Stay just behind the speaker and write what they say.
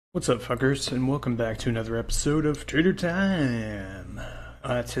What's up, fuckers, and welcome back to another episode of Tater Time.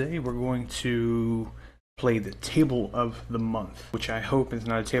 Today we're going to play the Table of the Month, which I hope is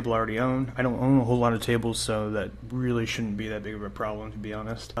not a table I already own. I don't own a whole lot of tables, so that really shouldn't be that big of a problem, to be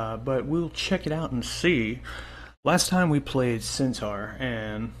honest. But we'll check it out and see. Last time we played Centaur,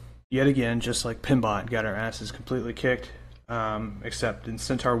 and yet again, just like Pinball, got our asses completely kicked. Except in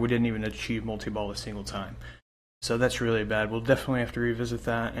Centaur, we didn't even achieve multi-ball a single time. So that's really bad. We'll definitely have to revisit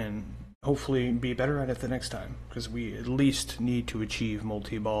that and hopefully be better at it the next time, because we at least need to achieve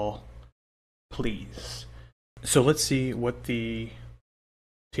multi-ball, please. So let's see what the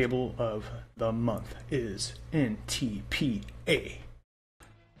Table of the Month is in TPA.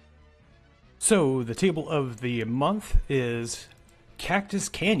 So the Table of the Month is Cactus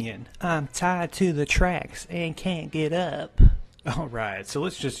Canyon. I'm tied to the tracks and can't get up. Alright, so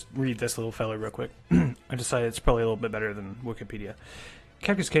let's just read this little fella real quick. I decided it's probably a little bit better than Wikipedia.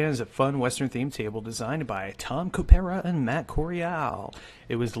 Cactus Canyon is a fun Western-themed table designed by Tom Copera and Matt Corial.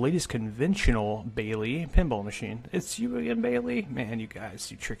 It was the latest conventional Bally pinball machine. It's you again, Bally? Man, you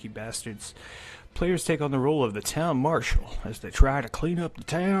guys, you tricky bastards. Players take on the role of the town marshal as they try to clean up the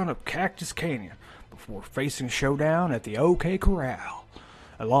town of Cactus Canyon before facing a showdown at the OK Corral.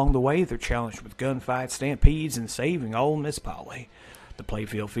 Along the way, they're challenged with gunfights, stampedes, and saving old Miss Polly. The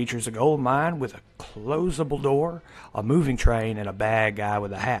playfield features a gold mine with a closable door, a moving train, and a bad guy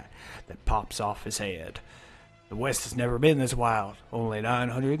with a hat that pops off his head. The West has never been this wild. Only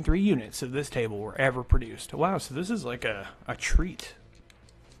 903 units of this table were ever produced. Wow, so this is like a treat.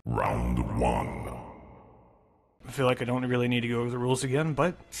 Round one. I feel like I don't really need to go over the rules again,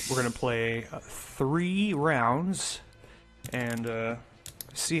 but we're going to play 3 rounds and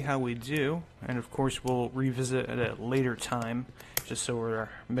see how we do, and of course we'll revisit at a later time, just so we're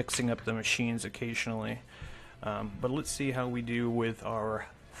mixing up the machines occasionally. But let's see how we do with our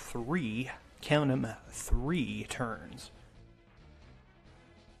 3, count them, 3 turns.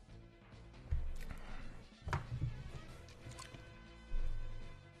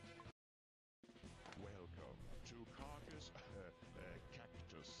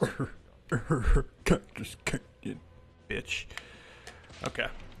 Welcome to Cactus. Cactus Canyon, bitch. Okay.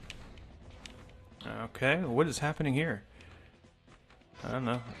 Okay, what is happening here? I don't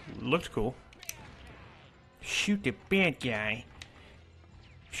know. Looked cool. Shoot the bad guy.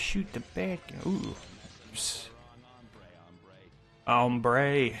 Shoot the bad guy. Ooh.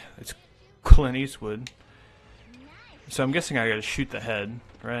 Ombre. It's Clint Eastwood. So I'm guessing I gotta shoot the head,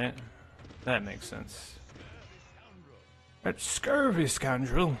 right? That makes sense. That scurvy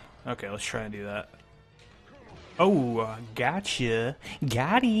scoundrel. Okay, let's try and do that. Oh, gotcha.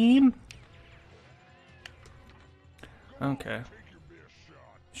 Got him. Okay.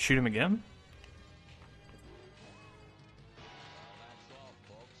 Shoot him again?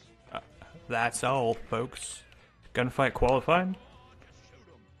 That's all, folks. Gunfight qualified?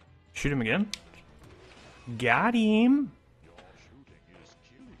 Shoot him again? Got him.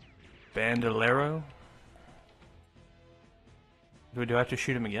 Bandolero. Do I have to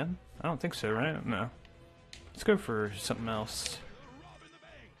shoot him again? I don't think so, right? No. Let's go for something else.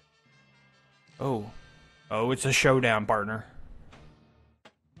 Oh. Oh, it's a showdown, partner.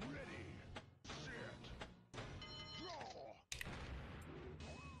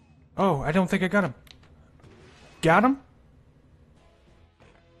 Oh, I don't think I got him. Got him?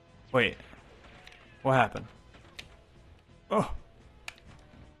 Wait. What happened? Oh.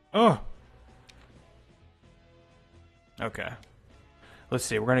 Oh. Okay. Let's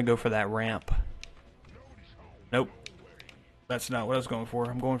see, we're gonna go for that ramp. Nope. That's not what I was going for.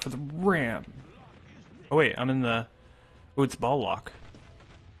 I'm going for the ramp. Oh wait, I'm in the... Oh, it's ball lock.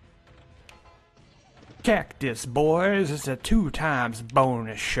 Cactus, boys. It's a 2 times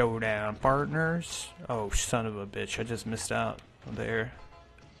bonus showdown, partners. Oh, son of a bitch. I just missed out there.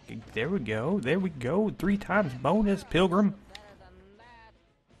 There we go. There we go. 3 times bonus, Pilgrim.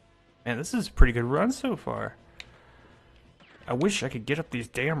 Man, this is a pretty good run so far. I wish I could get up these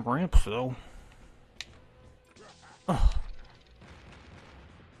damn ramps, though. Oh.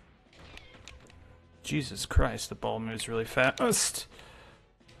 Jesus Christ, the ball moves really fast.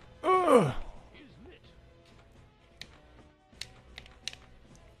 Ugh.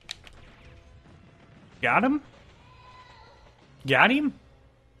 Got him? Got him?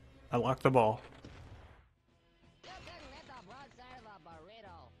 I locked the ball.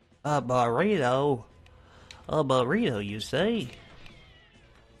 A burrito? A burrito, you say?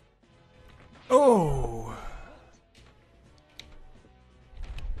 Oh!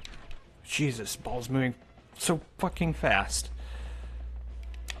 Jesus, ball's moving so fucking fast.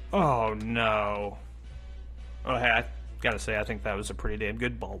 Oh no. Oh, hey, Gotta say, I think that was a pretty damn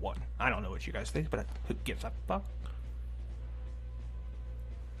good ball one. I don't know what you guys think, but who gives a fuck?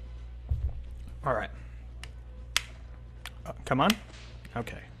 Alright. Come on.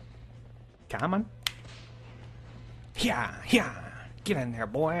 Okay. Come on. Yeah, yeah. Get in there,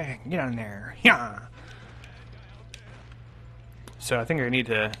 boy. Get in there. Yeah. So I think I need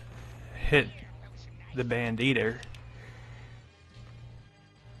to hit the bandito.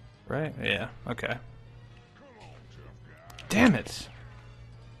 Right? Yeah. Okay. Damn it.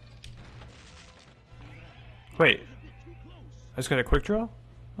 Wait. I just got a quick draw?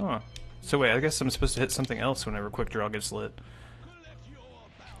 Oh. So wait, I guess I'm supposed to hit something else whenever quick draw gets lit.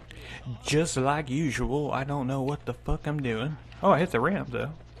 Just like usual, I don't know what the fuck I'm doing. Oh, I hit the ramp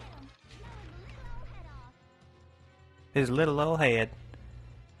though. His little old head.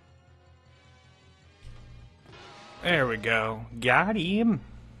 There we go. Got him.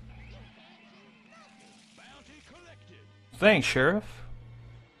 Thanks, Sheriff.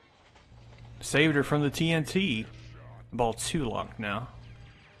 Saved her from the TNT. Ball 2 locked now.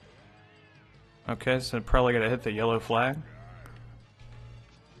 Okay, so probably gotta hit the yellow flag.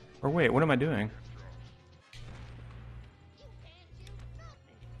 Or wait, what am I doing?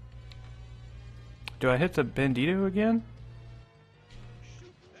 Do I hit the bandito again?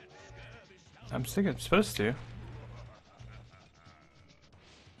 I'm thinking I'm supposed to.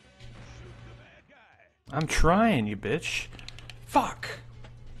 I'm trying, you bitch. Fuck!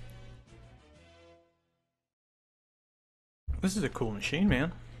 This is a cool machine,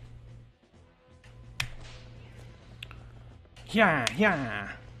 man. Yeah, yeah.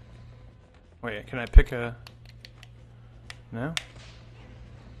 Wait, can I pick a... No?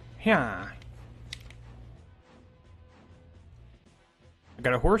 Yeah. I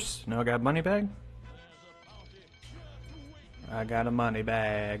got a horse? No, I got a money bag? I got a money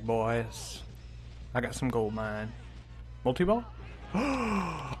bag, boys. I got some gold mine. Multi-ball?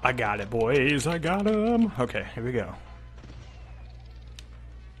 I got it, boys. I got him. Okay, here we go.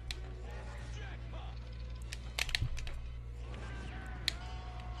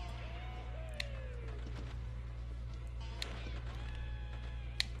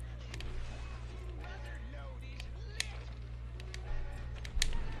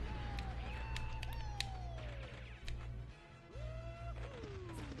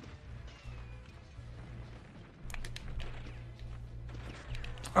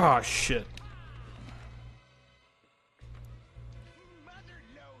 Oh, shit.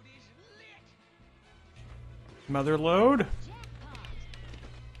 Mother load?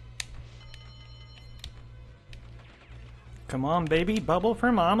 Come on, baby. Bubble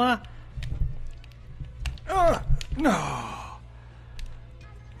for mama. No.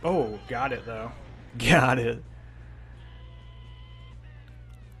 Oh, got it, though. Got it.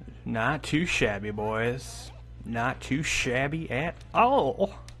 Not too shabby, boys. Not too shabby at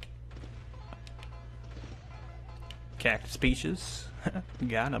all. Cactus peaches.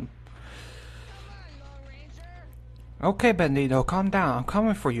 Got him. Okay, Bandito, calm down. I'm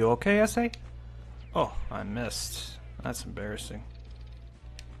coming for you, okay, I say? Oh, I missed. That's embarrassing.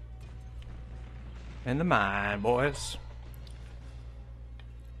 In the mine, boys.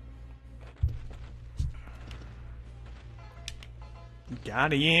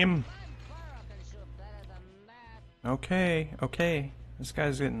 Got him. Okay, okay. This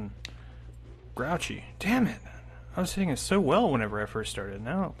guy's getting grouchy. Damn it. I was hitting it so well whenever I first started.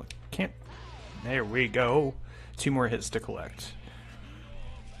 Now I can't. There we go. 2 more hits to collect.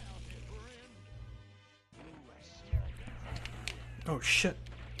 Oh shit.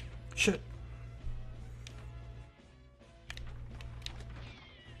 Shit.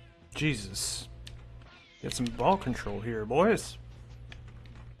 Jesus. Get some ball control here, boys.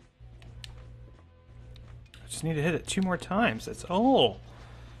 I just need to hit it 2 more times. That's all.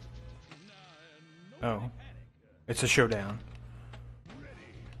 Oh. It's a showdown.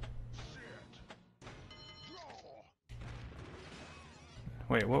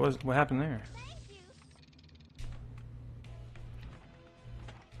 Wait, what happened there?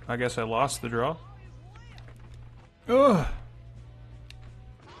 I guess I lost the draw. Ugh.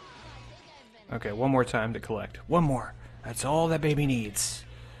 Okay, 1 more time to collect. 1 more. That's all that baby needs.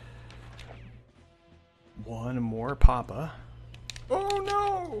 1 more papa. Oh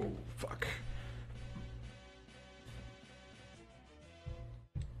no! Fuck.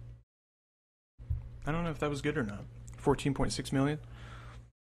 I don't know if that was good or not. 14.6 million.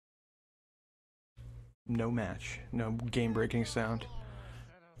 No match. No game-breaking sound.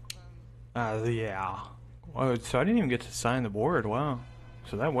 Yeah. Oh, so I didn't even get to sign the board. Wow.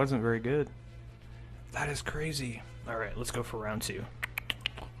 So that wasn't very good. That is crazy. Alright, let's go for round 2.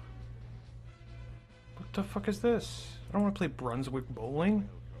 What the fuck is this? I don't want to play Brunswick bowling.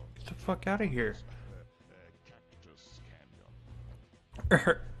 Get the fuck out of here.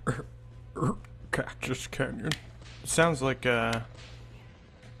 Cactus Canyon. Sounds like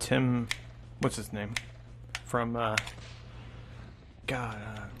Tim, what's his name? From God,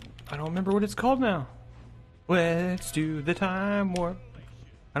 I don't remember what it's called now. Let's do the time warp.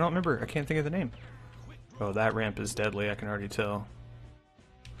 I don't remember. I can't think of the name. Oh, that ramp is deadly. I can already tell.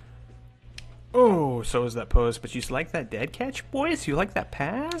 Oh, so is that post. But you like that dead catch, boys? You like that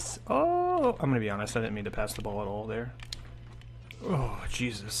pass? Oh, I'm gonna be honest. I didn't mean to pass the ball at all there. Oh,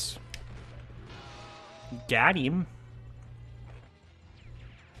 Jesus. Got him.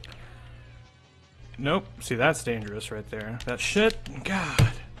 Nope. See, that's dangerous right there. That shit.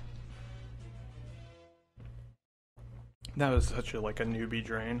 God. That was such a newbie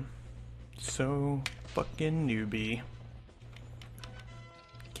drain. So fucking newbie.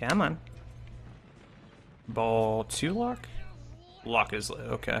 Come on. Ball 2 lock? Lock is lit,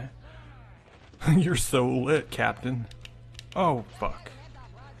 okay. You're so lit, Captain. Oh, fuck.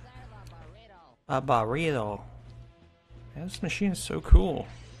 A burrito. Yeah, this machine is so cool.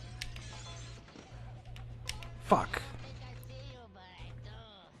 Fuck.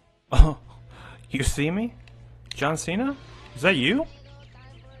 Oh, you see me? John Cena? Is that you?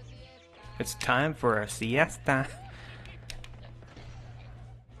 It's time for a siesta.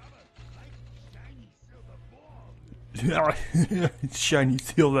 Shiny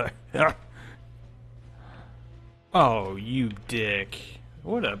silver. Oh, you dick.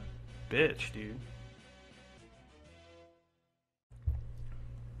 What a bitch, dude.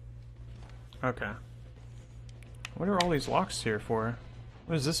 Okay. What are all these locks here for?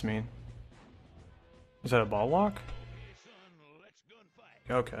 What does this mean? Is that a ball lock?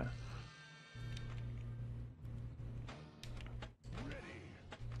 Okay.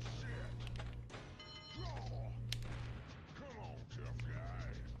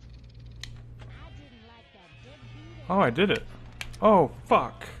 Oh, I did it. Oh,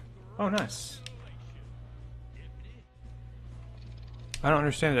 fuck. Oh, nice. I don't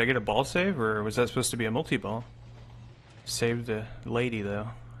understand. Did I get a ball save, or was that supposed to be a multi-ball? Saved the lady, though.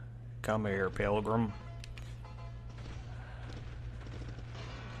 Come here, Pilgrim.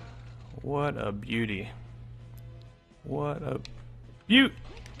 What a beauty. What a beaut.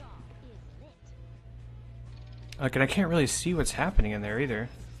 Like, and I can't really see what's happening in there either.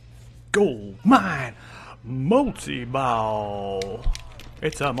 Gold mine multi-ball.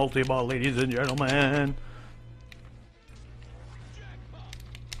 It's a multi-ball, ladies and gentlemen.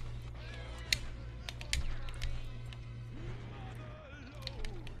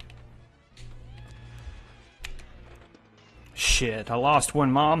 Shit, I lost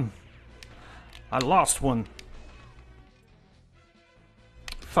one, Mom. I lost one.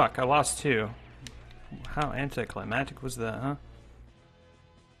 Fuck, I lost two. How anticlimactic was that, huh?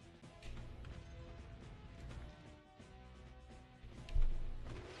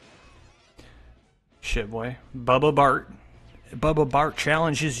 Shit, boy. Bubba Bart. Bubba Bart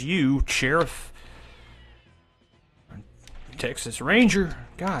challenges you, Sheriff. Texas Ranger.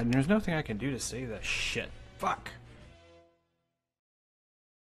 God, there's nothing I can do to save that shit. Fuck.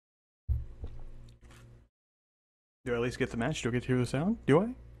 Do I at least get the match? Do I get to hear the sound? Do I?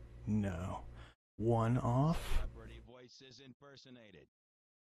 No. One off.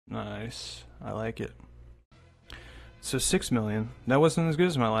 Nice. I like it. So 6 million. That wasn't as good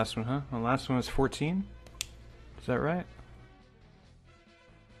as my last one, huh? My last one was 14. Is that right?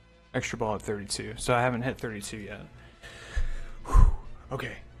 Extra ball at 32. So I haven't hit 32 yet. Whew.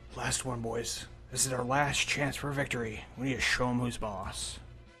 Okay. Last one, boys. This is our last chance for victory. We need to show them who's boss.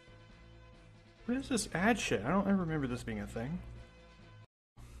 What is this ad shit? I don't ever remember this being a thing.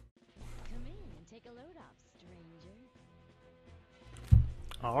 Come in and take a load off, stranger.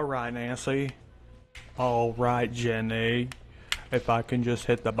 Alright, Nancy. Alright, Jenny. If I can just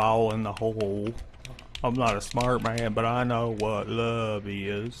hit the ball in the hole. I'm not a smart man, but I know what love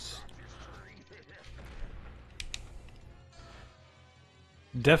is.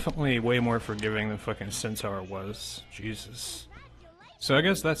 Definitely way more forgiving than fucking Centaur was. Jesus. So I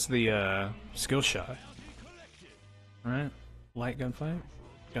guess that's the skill shot. Alright. Light gunfight.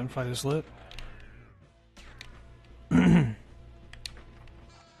 Gunfight is lit.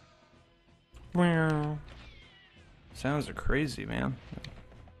 Sounds are crazy, man.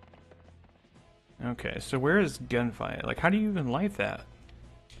 Okay, so where is gunfight? Like, how do you even light that?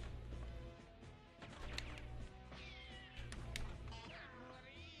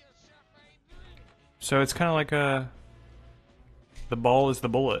 So it's kind of like the ball is the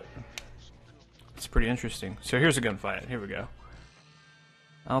bullet. It's pretty interesting. So here's a gunfight. Here we go.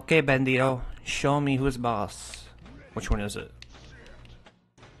 Okay, Bandito, show me who's boss. Which one is it?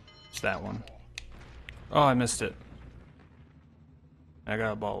 It's that one. Oh, I missed it. I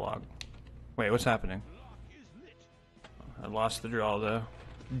got a ball log. Wait, what's happening? I lost the draw though.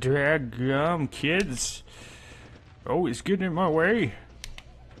 Daggum, kids. Always getting in my way.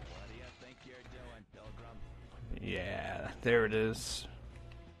 Yeah, there it is.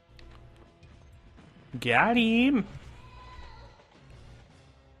 Got him.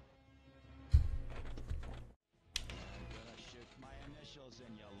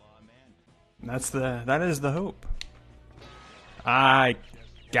 That is the hope. I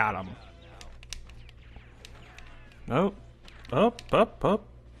got him. Nope. Up.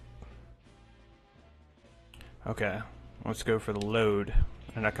 Okay, let's go for the load.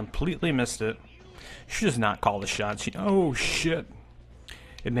 And I completely missed it. Should just not call the shots. Oh shit.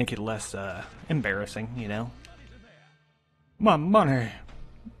 It'd make it less embarrassing, you know. My money.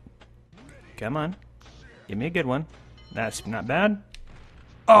 Come on. Give me a good one. That's not bad.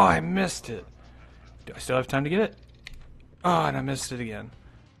 Oh, I missed it. Do I still have time to get it? Oh, and I missed it again.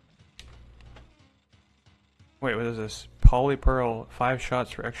 Wait, what is this? Polypearl, 5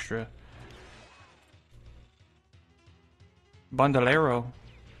 shots for extra. Bandolero.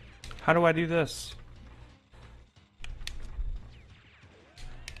 How do I do this?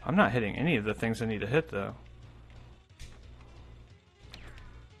 I'm not hitting any of the things I need to hit, though.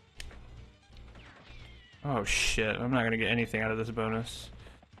 Oh shit, I'm not gonna get anything out of this bonus.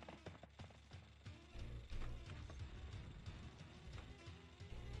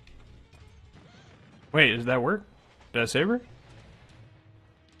 Wait, does that work? Did I save her?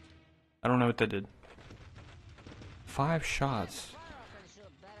 I don't know what that did. 5 shots.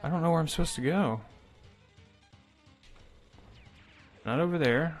 I don't know where I'm supposed to go. Not over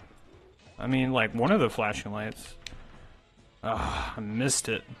there. I mean, like, one of the flashing lights. Ah, I missed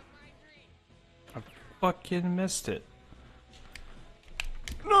it. I fucking missed it.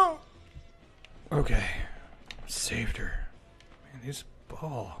 No! Okay. Saved her. Man, these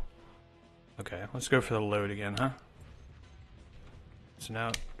ball. Okay, let's go for the load again, huh? So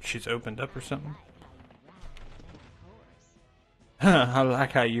now she's opened up or something? I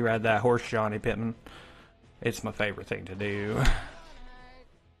like how you ride that horse, Johnny Pittman. It's my favorite thing to do.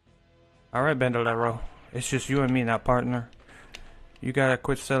 Alright, Bandolero. It's just you and me now, partner. You gotta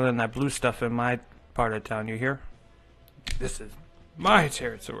quit selling that blue stuff in my part of town, you hear? This is my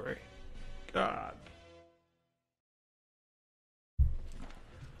territory. God.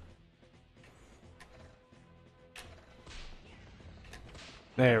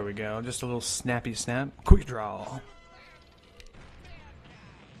 There we go. Just a little snappy snap. Quick draw.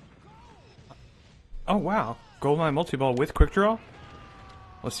 Oh wow. Goldmine multi-ball with quick draw?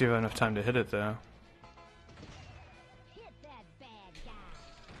 Let's see if I have enough time to hit it though.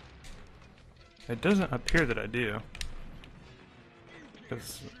 It doesn't appear that I do.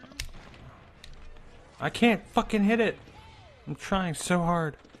 Because I can't fucking hit it. I'm trying so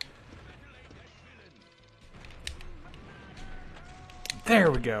hard.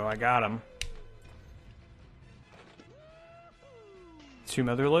 There we go, I got him. 2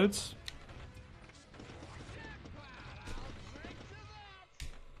 mother loads?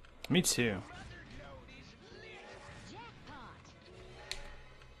 Me too.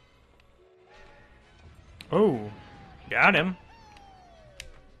 Oh, got him.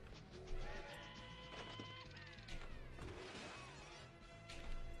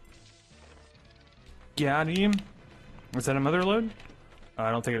 Got him. Was that a mother load? Oh,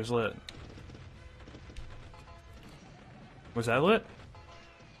 I don't think it was lit. Was that lit?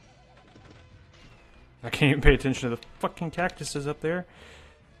 I can't even pay attention to the fucking cactuses up there.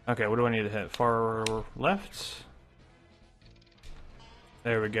 Okay, what do I need to hit? Far left?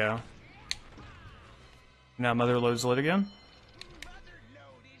 There we go. Now mother load's lit again.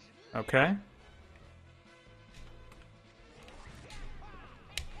 Okay.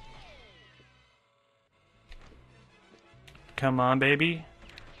 Come on, baby.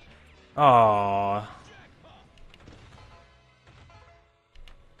 Aww.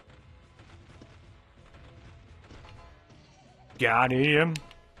 Got him.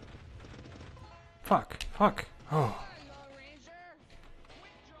 Fuck. Oh.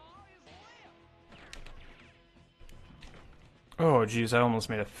 Oh, jeez, I almost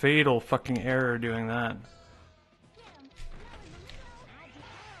made a fatal fucking error doing that.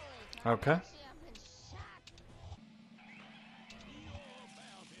 Okay.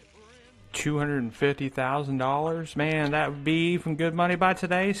 $250,000? Man, that would be even good money by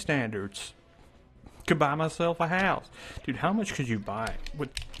today's standards. Could buy myself a house. Dude, how much could you buy with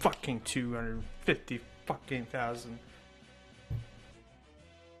fucking 250 fucking thousand?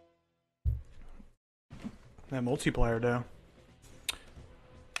 That multiplayer though.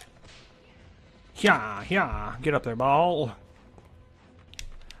 Yeah, yeah. Get up there, ball.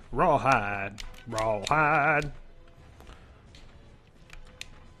 Rawhide. Rawhide.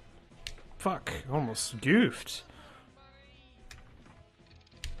 Fuck. Almost goofed.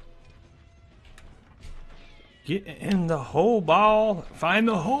 Get in the hole, ball. Find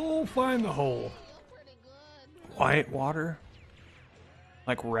the hole. Find the hole. White water?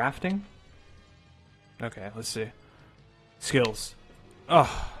 Like rafting? Okay, let's see. Skills.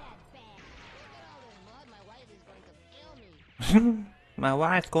 Oh. My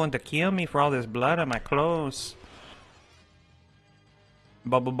wife's going to kill me for all this blood on my clothes.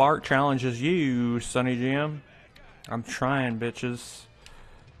 Bubba Bart challenges you, Sonny Jim. I'm trying, bitches.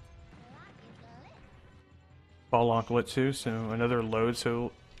 Ball Uncle it too, so another load,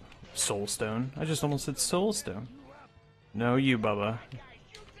 so Soul Stone. I just almost said Soul Stone. No, you, Bubba.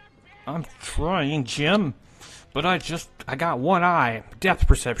 I'm trying, Jim. But I got one eye. Depth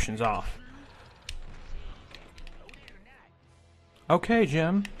perception's off. Okay,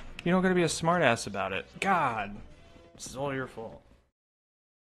 Jim. You don't gotta be a smartass about it. God. This is all your fault.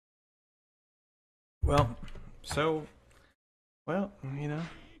 Well, you know.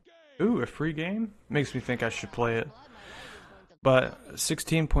 Ooh, a free game? Makes me think I should play it. But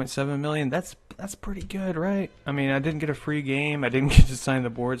 16.7 million, that's pretty good, right? I mean, I didn't get a free game, I didn't get to sign the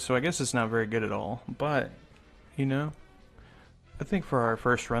board, so I guess it's not very good at all. But, you know, I think for our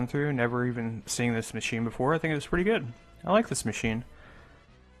first run through, never even seeing this machine before, I think it was pretty good. I like this machine.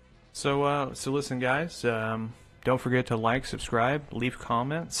 So listen, guys, don't forget to like, subscribe, leave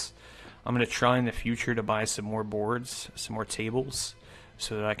comments. I'm going to try in the future to buy some more boards, some more tables,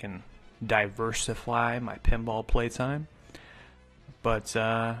 so that I can diversify my pinball playtime. But,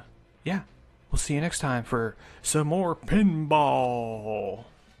 yeah, we'll see you next time for some more pinball.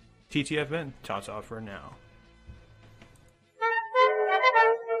 TTFN, ta-ta for now.